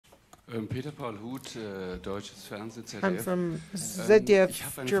Peter Paul Huth, deutsches Fernsehen, I'm ZDF. from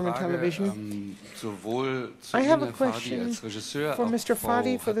ZDF, German television. I have a question for Mr.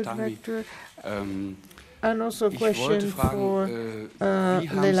 Fadi, for the director, and also a question for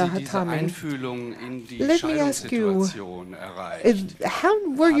Leila Hatami. Let me ask you, how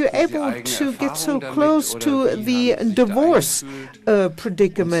were you able to get so close to the divorce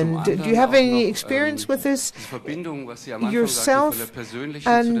predicament? Do you have any experience with this yourself?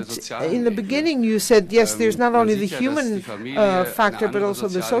 And in the beginning you said, yes, there's not only the human factor, but also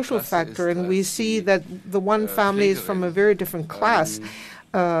the social factor, and we see that the one family is from a very different class.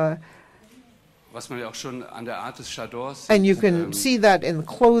 And you can see that in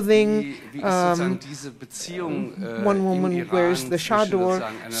clothing. One woman wears the chador.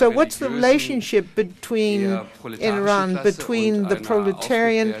 So what's the relationship between in Iran, between the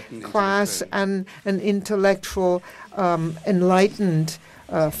proletarian class and an intellectual, enlightened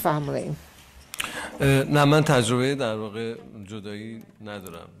family?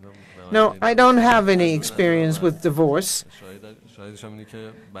 No, I don't have any experience with divorce.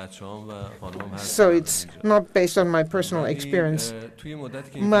 So it's not based on my personal experience.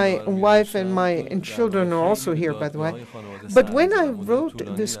 My wife and my children are also here, by the way. But when I wrote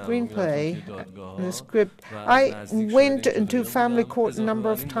the screenplay, the script, I went into family court a number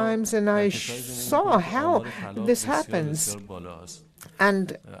of times, and I saw how this happens.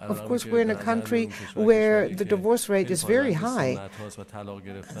 And, of course, we're in a country where the divorce rate is very high.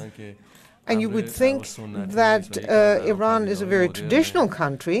 And you would think that Iran is a very traditional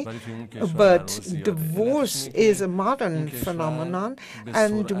country, but divorce is a modern phenomenon,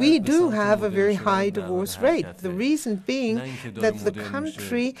 and we do have a very high divorce rate. The reason being that the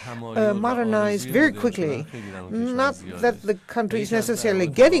country modernized very quickly. Not that the country is necessarily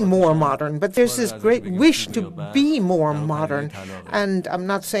getting more modern, but there's this great wish to be more modern. And I'm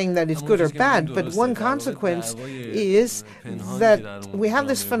not saying that it's good or bad, but one consequence is that we have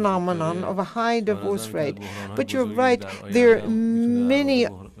this phenomenon of a high divorce rate. But you're right, there are many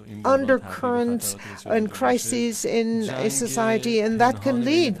undercurrents and crises in a society, and that can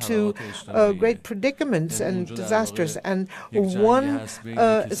lead to great predicaments and disasters. And one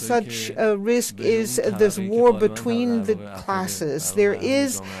such risk is this war between the classes. There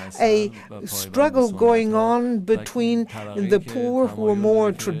is a struggle going on between the poor, who are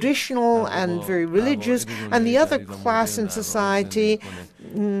more traditional and very religious, and the other class in society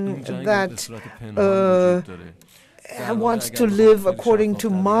that wants to live according to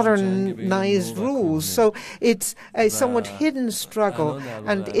modernized rules. So it's a somewhat hidden struggle,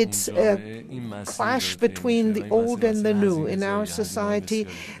 and it's a clash between the old and the new. In our society,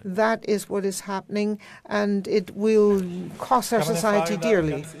 that is what is happening, and it will cost our society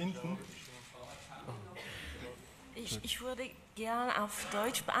dearly.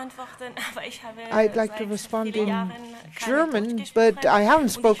 I'd like to respond in German, but I haven't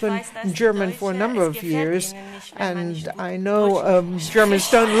spoken German for a number of years, and I know Germans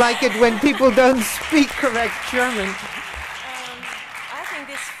don't like it when people don't speak correct German. I think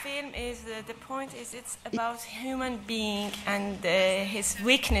this film is, the point is, it's about human being and his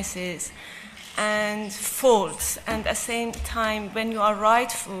weaknesses and faults, and at the same time, when you are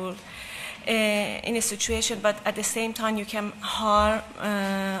rightful in a situation, but at the same time you can harm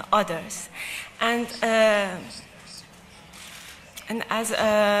others. And as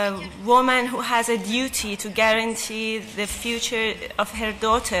a woman who has a duty to guarantee the future of her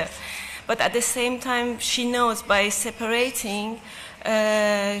daughter, but at the same time she knows by separating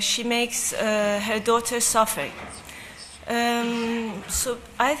she makes her daughter suffer. So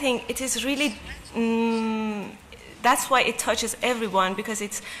I think it is really that's why it touches everyone, because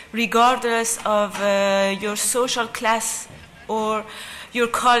it's regardless of your social class or your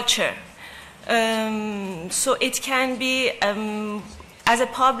culture. So it can be, as a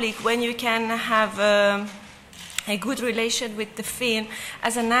public, when you can have a good relation with the film.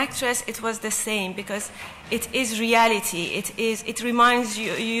 As an actress, it was the same, because it is reality. It reminds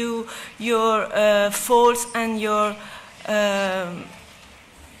you your faults and your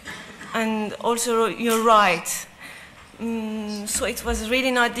and also your rights. So it was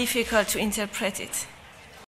really not difficult to interpret it.